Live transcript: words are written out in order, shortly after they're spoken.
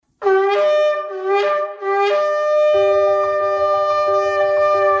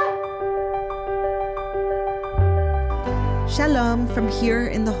from here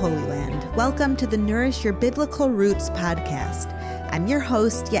in the Holy Land. Welcome to the Nourish Your Biblical Roots podcast. I'm your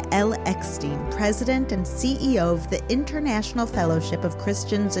host, Yael Eckstein, President and CEO of the International Fellowship of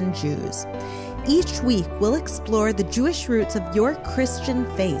Christians and Jews. Each week, we'll explore the Jewish roots of your Christian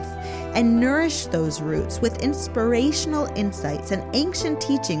faith and nourish those roots with inspirational insights and ancient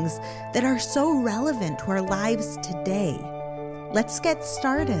teachings that are so relevant to our lives today. Let's get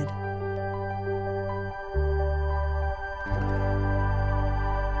started.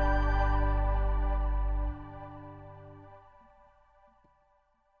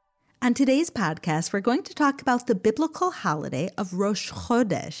 On today's podcast, we're going to talk about the biblical holiday of Rosh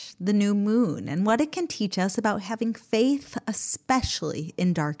Chodesh, the new moon, and what it can teach us about having faith, especially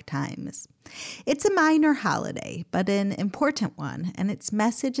in dark times. It's a minor holiday, but an important one, and its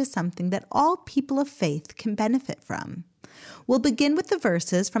message is something that all people of faith can benefit from. We'll begin with the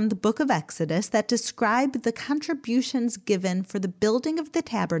verses from the book of Exodus that describe the contributions given for the building of the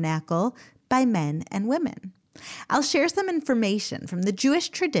tabernacle by men and women. I'll share some information from the Jewish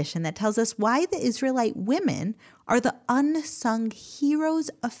tradition that tells us why the Israelite women are the unsung heroes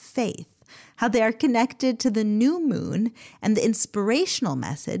of faith, how they are connected to the new moon, and the inspirational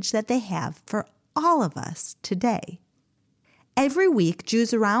message that they have for all of us today. Every week,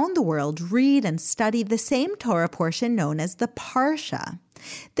 Jews around the world read and study the same Torah portion known as the Parsha.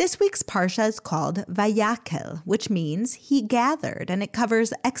 This week's Parsha is called Vayakel, which means he gathered, and it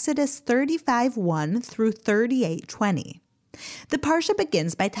covers Exodus 35:1 through 38:20. The Parsha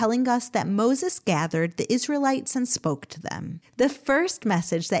begins by telling us that Moses gathered the Israelites and spoke to them. The first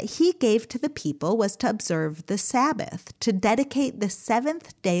message that he gave to the people was to observe the Sabbath, to dedicate the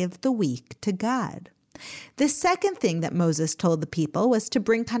seventh day of the week to God. The second thing that Moses told the people was to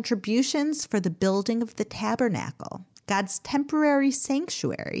bring contributions for the building of the tabernacle, God's temporary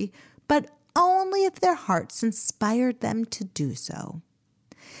sanctuary, but only if their hearts inspired them to do so.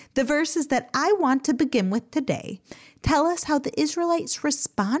 The verses that I want to begin with today tell us how the Israelites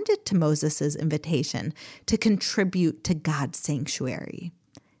responded to Moses' invitation to contribute to God's sanctuary.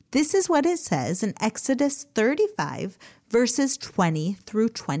 This is what it says in Exodus 35, verses 20 through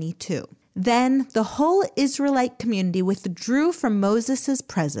 22. Then the whole Israelite community withdrew from Moses'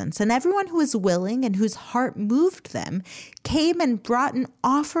 presence, and everyone who was willing and whose heart moved them came and brought an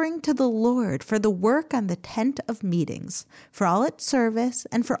offering to the Lord for the work on the tent of meetings, for all its service,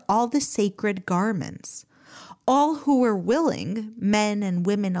 and for all the sacred garments. All who were willing, men and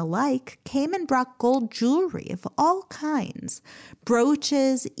women alike, came and brought gold jewelry of all kinds,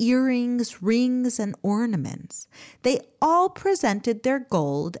 brooches, earrings, rings, and ornaments. They all presented their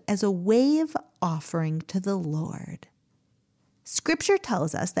gold as a wave offering to the Lord. Scripture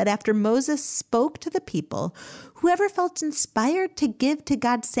tells us that after Moses spoke to the people, whoever felt inspired to give to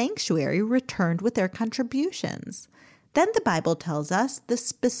God's sanctuary returned with their contributions. Then the Bible tells us the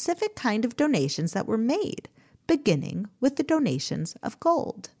specific kind of donations that were made, beginning with the donations of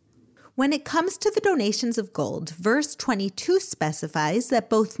gold. When it comes to the donations of gold, verse 22 specifies that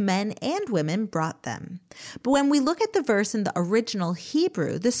both men and women brought them. But when we look at the verse in the original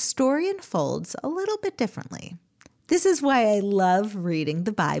Hebrew, the story unfolds a little bit differently. This is why I love reading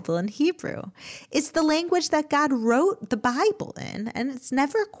the Bible in Hebrew. It's the language that God wrote the Bible in, and it's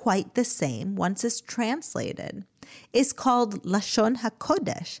never quite the same once it's translated. It's called Lashon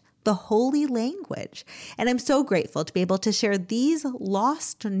HaKodesh, the holy language. And I'm so grateful to be able to share these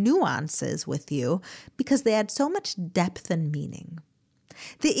lost nuances with you because they add so much depth and meaning.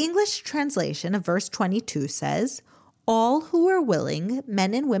 The English translation of verse 22 says, "All who were willing,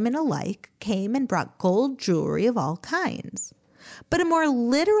 men and women alike, came and brought gold jewelry of all kinds." But a more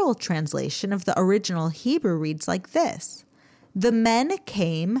literal translation of the original Hebrew reads like this: "The men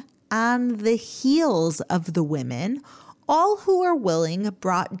came on the heels of the women. All who were willing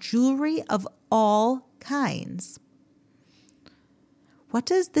brought jewelry of all kinds." What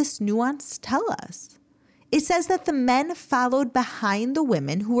does this nuance tell us? It says that the men followed behind the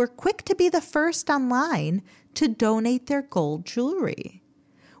women who were quick to be the first online to donate their gold jewelry.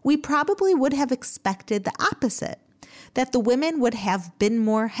 We probably would have expected the opposite, that the women would have been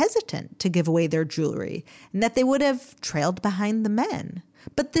more hesitant to give away their jewelry, and that they would have trailed behind the men.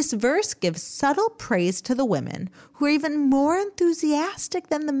 But this verse gives subtle praise to the women, who are even more enthusiastic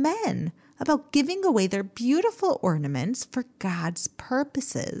than the men about giving away their beautiful ornaments for God's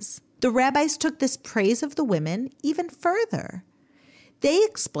purposes. The rabbis took this praise of the women even further. They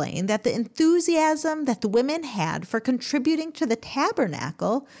explained that the enthusiasm that the women had for contributing to the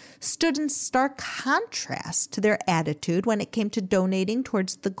tabernacle stood in stark contrast to their attitude when it came to donating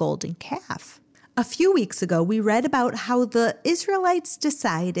towards the golden calf. A few weeks ago, we read about how the Israelites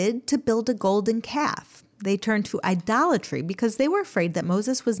decided to build a golden calf. They turned to idolatry because they were afraid that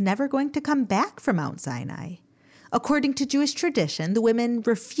Moses was never going to come back from Mount Sinai. According to Jewish tradition, the women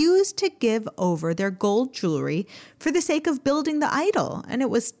refused to give over their gold jewelry for the sake of building the idol, and it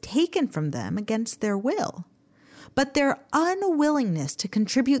was taken from them against their will. But their unwillingness to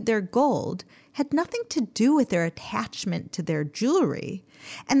contribute their gold had nothing to do with their attachment to their jewelry,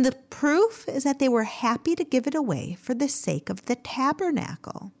 and the proof is that they were happy to give it away for the sake of the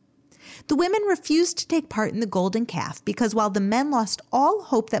tabernacle. The women refused to take part in the golden calf because while the men lost all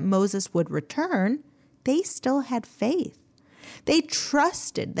hope that Moses would return, they still had faith. They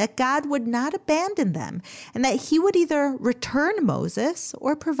trusted that God would not abandon them and that he would either return Moses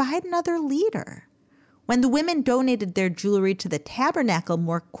or provide another leader. When the women donated their jewelry to the tabernacle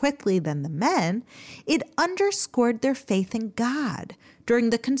more quickly than the men, it underscored their faith in God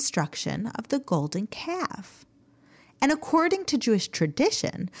during the construction of the golden calf. And according to Jewish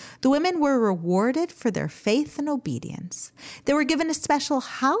tradition, the women were rewarded for their faith and obedience. They were given a special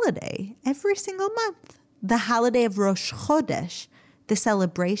holiday every single month, the holiday of Rosh Chodesh, the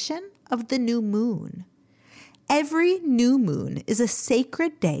celebration of the new moon. Every new moon is a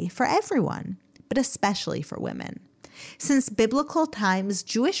sacred day for everyone, but especially for women. Since biblical times,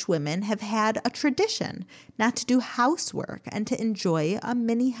 Jewish women have had a tradition not to do housework and to enjoy a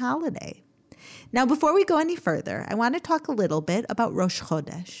mini holiday. Now, before we go any further, I want to talk a little bit about Rosh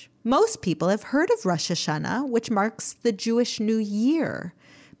Chodesh. Most people have heard of Rosh Hashanah, which marks the Jewish New Year,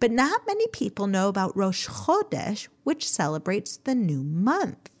 but not many people know about Rosh Chodesh, which celebrates the new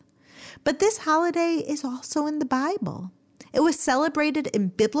month. But this holiday is also in the Bible. It was celebrated in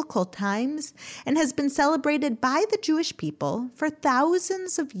biblical times and has been celebrated by the Jewish people for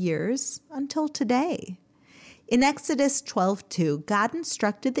thousands of years until today. In Exodus 12:2, God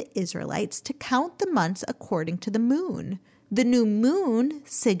instructed the Israelites to count the months according to the moon. The new moon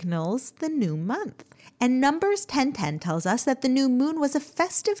signals the new month. And Numbers 10:10 tells us that the new moon was a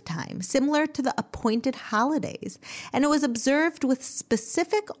festive time, similar to the appointed holidays, and it was observed with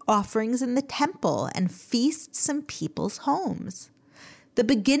specific offerings in the temple and feasts in people's homes. The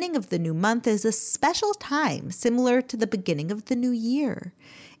beginning of the new month is a special time, similar to the beginning of the new year.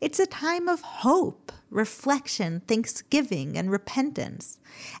 It's a time of hope, reflection, thanksgiving, and repentance.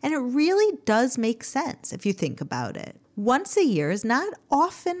 And it really does make sense if you think about it. Once a year is not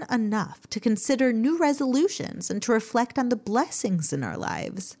often enough to consider new resolutions and to reflect on the blessings in our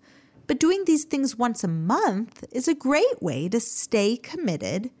lives. But doing these things once a month is a great way to stay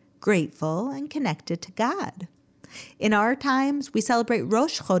committed, grateful, and connected to God. In our times, we celebrate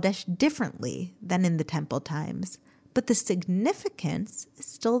Rosh Chodesh differently than in the temple times, but the significance is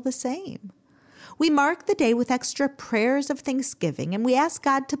still the same. We mark the day with extra prayers of thanksgiving, and we ask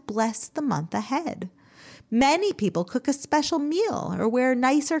God to bless the month ahead. Many people cook a special meal or wear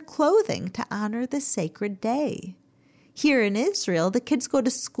nicer clothing to honor this sacred day. Here in Israel, the kids go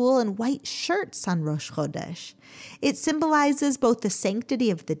to school in white shirts on Rosh Chodesh. It symbolizes both the sanctity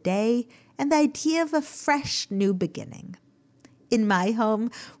of the day and the idea of a fresh new beginning. In my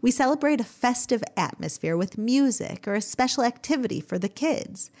home, we celebrate a festive atmosphere with music or a special activity for the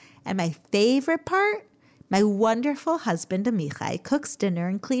kids. And my favorite part? My wonderful husband, Amichai, cooks dinner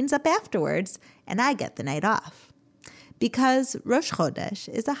and cleans up afterwards, and I get the night off. Because Rosh Chodesh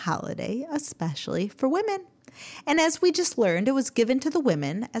is a holiday especially for women. And as we just learned, it was given to the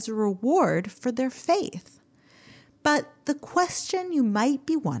women as a reward for their faith. But the question you might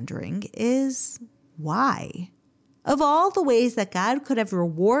be wondering is, why? Of all the ways that God could have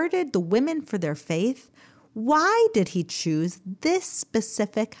rewarded the women for their faith, why did he choose this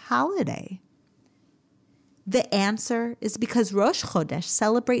specific holiday? The answer is because Rosh Chodesh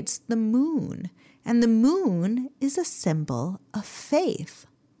celebrates the moon, and the moon is a symbol of faith.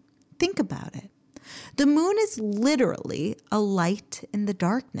 Think about it. The moon is literally a light in the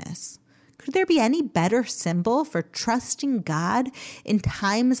darkness. Could there be any better symbol for trusting God in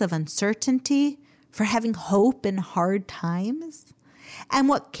times of uncertainty, for having hope in hard times? And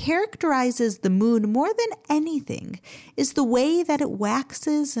what characterizes the moon more than anything is the way that it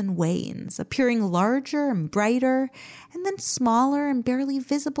waxes and wanes, appearing larger and brighter, and then smaller and barely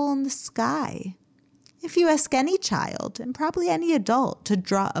visible in the sky. If you ask any child, and probably any adult, to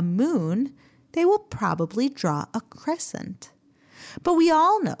draw a moon, they will probably draw a crescent. But we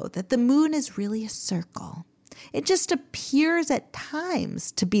all know that the moon is really a circle. It just appears at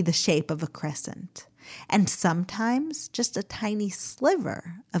times to be the shape of a crescent, and sometimes just a tiny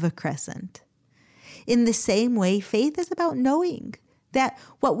sliver of a crescent. In the same way, faith is about knowing that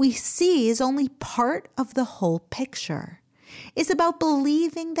what we see is only part of the whole picture. It's about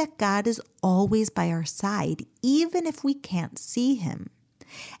believing that God is always by our side, even if we can't see him.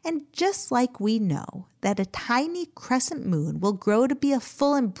 And just like we know that a tiny crescent moon will grow to be a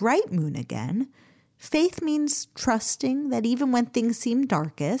full and bright moon again, faith means trusting that even when things seem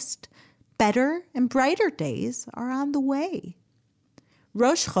darkest, better and brighter days are on the way.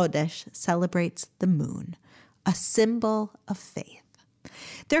 Rosh Chodesh celebrates the moon, a symbol of faith.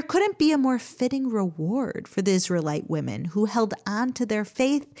 There couldn't be a more fitting reward for the Israelite women who held on to their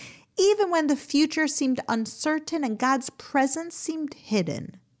faith even when the future seemed uncertain and God's presence seemed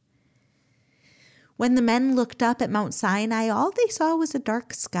hidden. When the men looked up at Mount Sinai, all they saw was a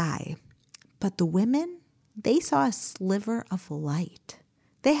dark sky. But the women, they saw a sliver of light.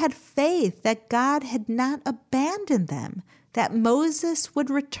 They had faith that God had not abandoned them, that Moses would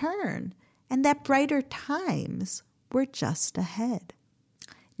return, and that brighter times were just ahead.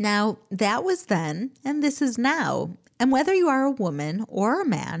 Now, that was then, and this is now. And whether you are a woman or a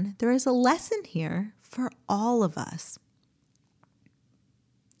man, there is a lesson here for all of us.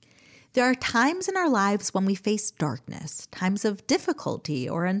 There are times in our lives when we face darkness, times of difficulty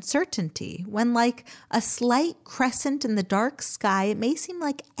or uncertainty, when like a slight crescent in the dark sky, it may seem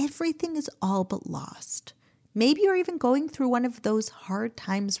like everything is all but lost. Maybe you're even going through one of those hard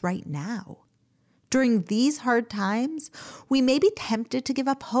times right now. During these hard times, we may be tempted to give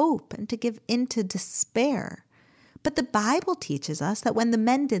up hope and to give in to despair. But the Bible teaches us that when the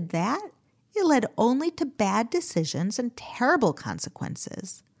men did that, it led only to bad decisions and terrible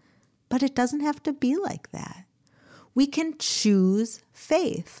consequences. But it doesn't have to be like that. We can choose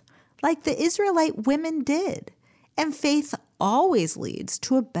faith, like the Israelite women did. And faith always leads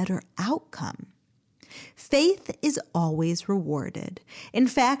to a better outcome. Faith is always rewarded. In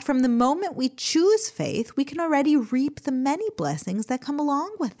fact, from the moment we choose faith, we can already reap the many blessings that come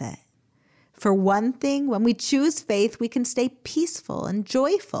along with it. For one thing, when we choose faith, we can stay peaceful and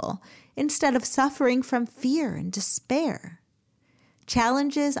joyful instead of suffering from fear and despair.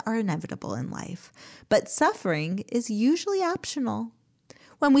 Challenges are inevitable in life, but suffering is usually optional.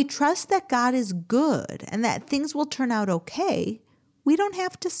 When we trust that God is good and that things will turn out okay, we don't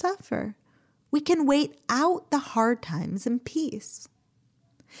have to suffer. We can wait out the hard times in peace.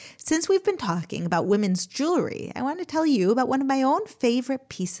 Since we've been talking about women's jewelry, I want to tell you about one of my own favorite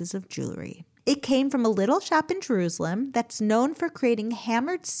pieces of jewelry. It came from a little shop in Jerusalem that's known for creating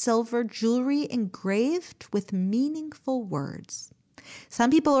hammered silver jewelry engraved with meaningful words.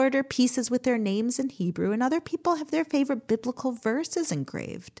 Some people order pieces with their names in Hebrew, and other people have their favorite biblical verses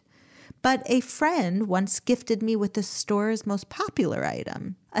engraved. But a friend once gifted me with the store's most popular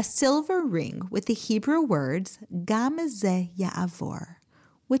item, a silver ring with the Hebrew words, Gam ze ya'avor,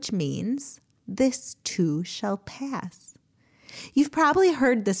 which means, this too shall pass. You've probably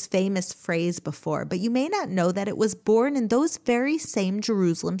heard this famous phrase before, but you may not know that it was born in those very same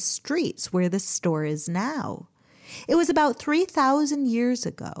Jerusalem streets where the store is now. It was about 3,000 years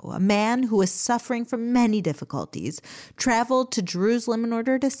ago. A man who was suffering from many difficulties traveled to Jerusalem in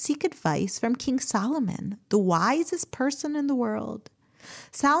order to seek advice from King Solomon, the wisest person in the world.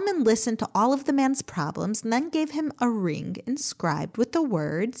 Solomon listened to all of the man's problems and then gave him a ring inscribed with the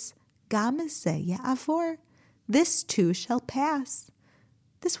words, Gam ze ya'avor, this too shall pass.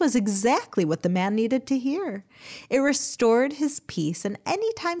 This was exactly what the man needed to hear. It restored his peace, and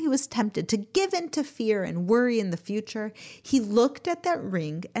any time he was tempted to give in to fear and worry in the future, he looked at that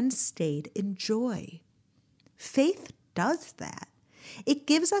ring and stayed in joy. Faith does that. It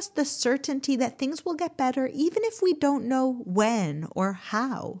gives us the certainty that things will get better even if we don't know when or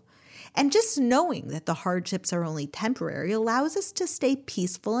how. And just knowing that the hardships are only temporary allows us to stay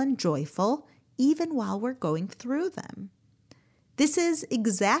peaceful and joyful even while we're going through them. This is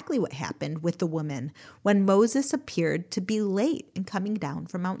exactly what happened with the women when Moses appeared to be late in coming down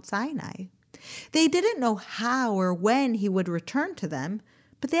from Mount Sinai. They didn't know how or when he would return to them,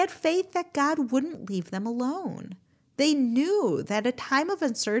 but they had faith that God wouldn't leave them alone. They knew that a time of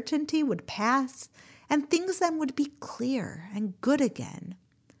uncertainty would pass and things then would be clear and good again.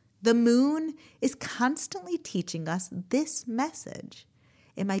 The moon is constantly teaching us this message.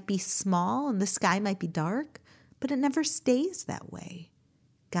 It might be small and the sky might be dark, but it never stays that way.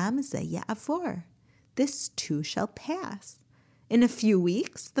 Gam ze ya'avor. This too shall pass. In a few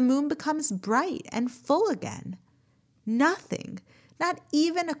weeks, the moon becomes bright and full again. Nothing, not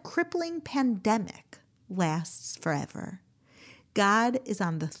even a crippling pandemic, lasts forever. God is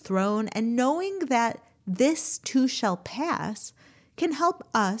on the throne, and knowing that this too shall pass can help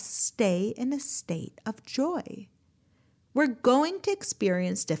us stay in a state of joy. We're going to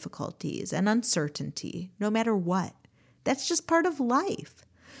experience difficulties and uncertainty no matter what. That's just part of life.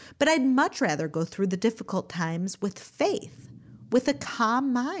 But I'd much rather go through the difficult times with faith, with a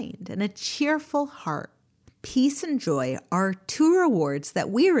calm mind and a cheerful heart. Peace and joy are two rewards that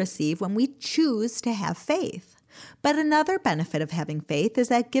we receive when we choose to have faith. But another benefit of having faith is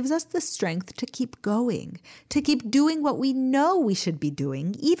that it gives us the strength to keep going, to keep doing what we know we should be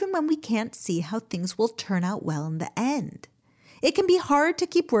doing, even when we can't see how things will turn out well in the end. It can be hard to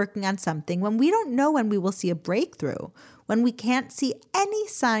keep working on something when we don't know when we will see a breakthrough, when we can't see any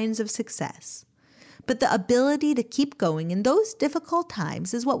signs of success. But the ability to keep going in those difficult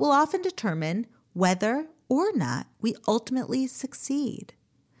times is what will often determine whether or not we ultimately succeed.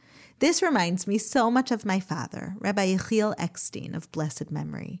 This reminds me so much of my father, Rabbi Yael Eckstein of blessed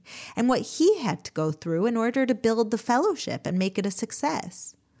memory, and what he had to go through in order to build the fellowship and make it a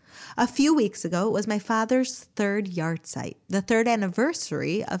success. A few weeks ago, it was my father's third yahrzeit, the third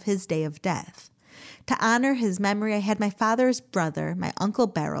anniversary of his day of death. To honor his memory, I had my father's brother, my Uncle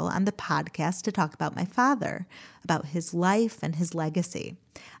Beryl, on the podcast to talk about my father, about his life and his legacy.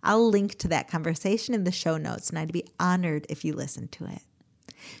 I'll link to that conversation in the show notes, and I'd be honored if you listen to it.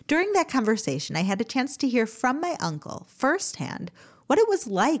 During that conversation, I had a chance to hear from my uncle firsthand what it was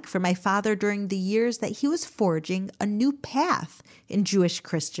like for my father during the years that he was forging a new path in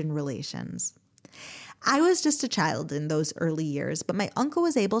Jewish-Christian relations. I was just a child in those early years, but my uncle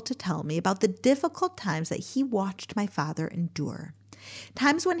was able to tell me about the difficult times that he watched my father endure.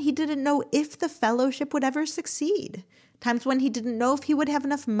 Times when he didn't know if the fellowship would ever succeed. Times when he didn't know if he would have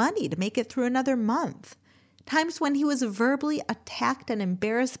enough money to make it through another month. Times when he was verbally attacked and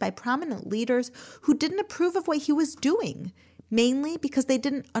embarrassed by prominent leaders who didn't approve of what he was doing, mainly because they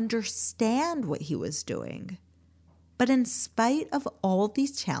didn't understand what he was doing. But in spite of all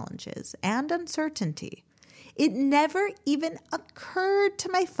these challenges and uncertainty, it never even occurred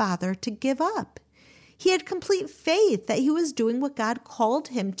to my father to give up. He had complete faith that he was doing what God called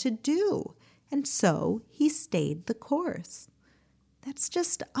him to do, and so he stayed the course. That's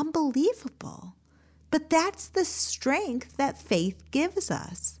just unbelievable. But that's the strength that faith gives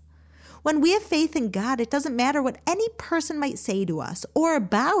us. When we have faith in God, it doesn't matter what any person might say to us or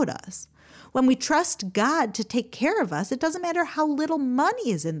about us. When we trust God to take care of us, it doesn't matter how little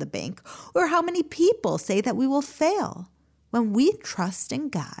money is in the bank or how many people say that we will fail. When we trust in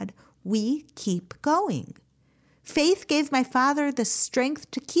God, we keep going. Faith gave my father the strength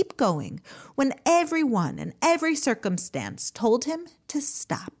to keep going when everyone and every circumstance told him to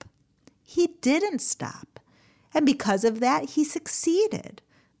stop. He didn't stop, and because of that, he succeeded.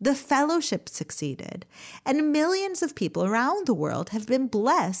 The fellowship succeeded, and millions of people around the world have been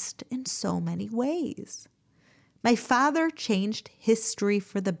blessed in so many ways. My father changed history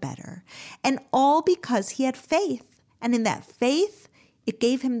for the better, and all because he had faith, and in that faith, it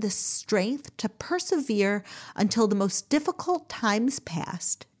gave him the strength to persevere until the most difficult times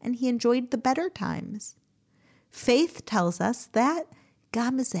passed, and he enjoyed the better times. Faith tells us that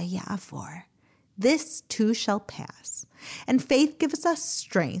Gam ze ya'avor. This too shall pass. And faith gives us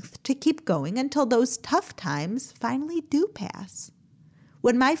strength to keep going until those tough times finally do pass.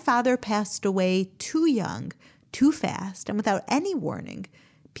 When my father passed away too young, too fast, and without any warning,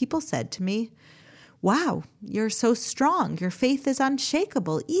 people said to me, "Wow, you're so strong. Your faith is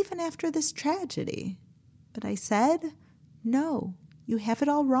unshakable even after this tragedy." But I said, "No, you have it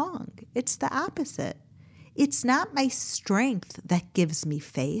all wrong. It's the opposite. It's not my strength that gives me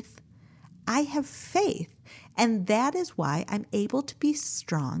faith. I have faith, and that is why I'm able to be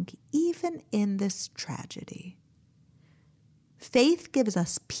strong even in this tragedy." Faith gives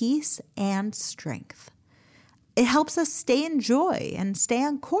us peace and strength. It helps us stay in joy and stay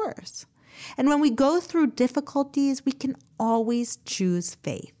on course. And when we go through difficulties, we can always choose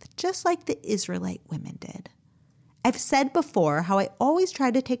faith, just like the Israelite women did. I've said before how I always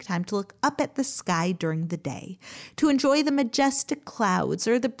try to take time to look up at the sky during the day, to enjoy the majestic clouds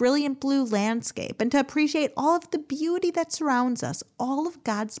or the brilliant blue landscape, and to appreciate all of the beauty that surrounds us, all of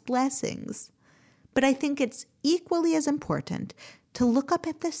God's blessings. But I think it's equally as important to look up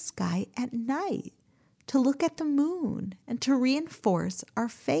at the sky at night, to look at the moon, and to reinforce our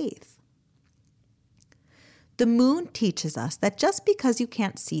faith. The moon teaches us that just because you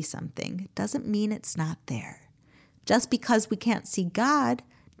can't see something doesn't mean it's not there. Just because we can't see God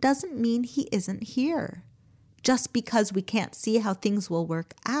doesn't mean he isn't here. Just because we can't see how things will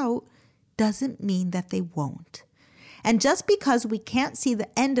work out doesn't mean that they won't. And just because we can't see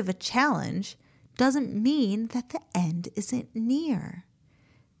the end of a challenge doesn't mean that the end isn't near.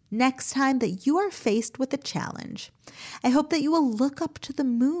 Next time that you are faced with a challenge, I hope that you will look up to the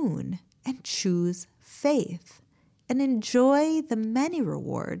moon and choose faith and enjoy the many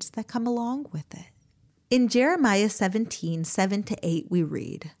rewards that come along with it. In Jeremiah 17:7-8, we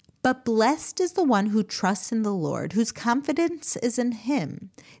read, But blessed is the one who trusts in the Lord, whose confidence is in him.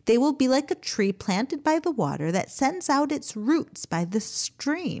 They will be like a tree planted by the water that sends out its roots by the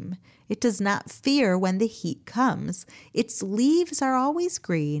stream. It does not fear when the heat comes. Its leaves are always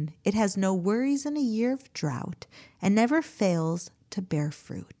green. It has no worries in a year of drought and never fails to bear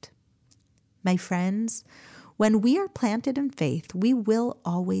fruit. My friends, when we are planted in faith, we will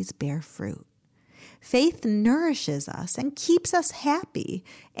always bear fruit. Faith nourishes us and keeps us happy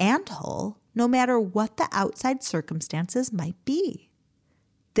and whole, no matter what the outside circumstances might be.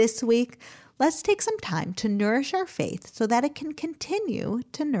 This week, let's take some time to nourish our faith so that it can continue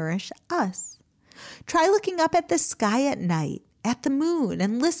to nourish us. Try looking up at the sky at night, at the moon,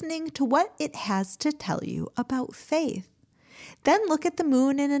 and listening to what it has to tell you about faith. Then look at the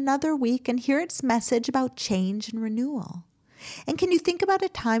moon in another week and hear its message about change and renewal. And can you think about a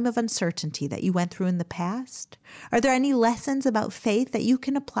time of uncertainty that you went through in the past? Are there any lessons about faith that you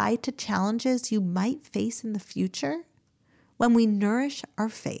can apply to challenges you might face in the future? When we nourish our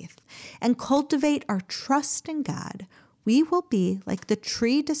faith and cultivate our trust in God, we will be like the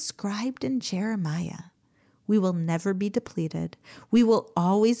tree described in Jeremiah. We will never be depleted. We will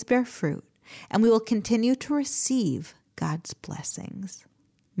always bear fruit, and we will continue to receive God's blessings.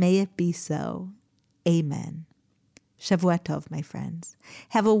 May it be so. Amen. Shavua Tov, my friends.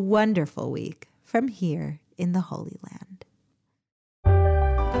 Have a wonderful week from here in the Holy Land.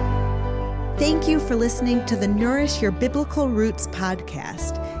 Thank you for listening to the Nourish Your Biblical Roots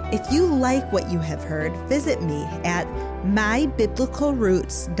podcast. If you like what you have heard, visit me at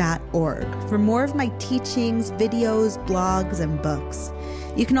mybiblicalroots.org for more of my teachings, videos, blogs, and books.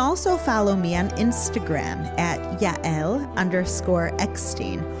 You can also follow me on Instagram at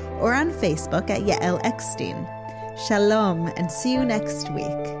Yael_Eckstein or on Facebook at Yael Eckstein. Shalom, and see you next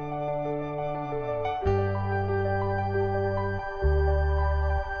week.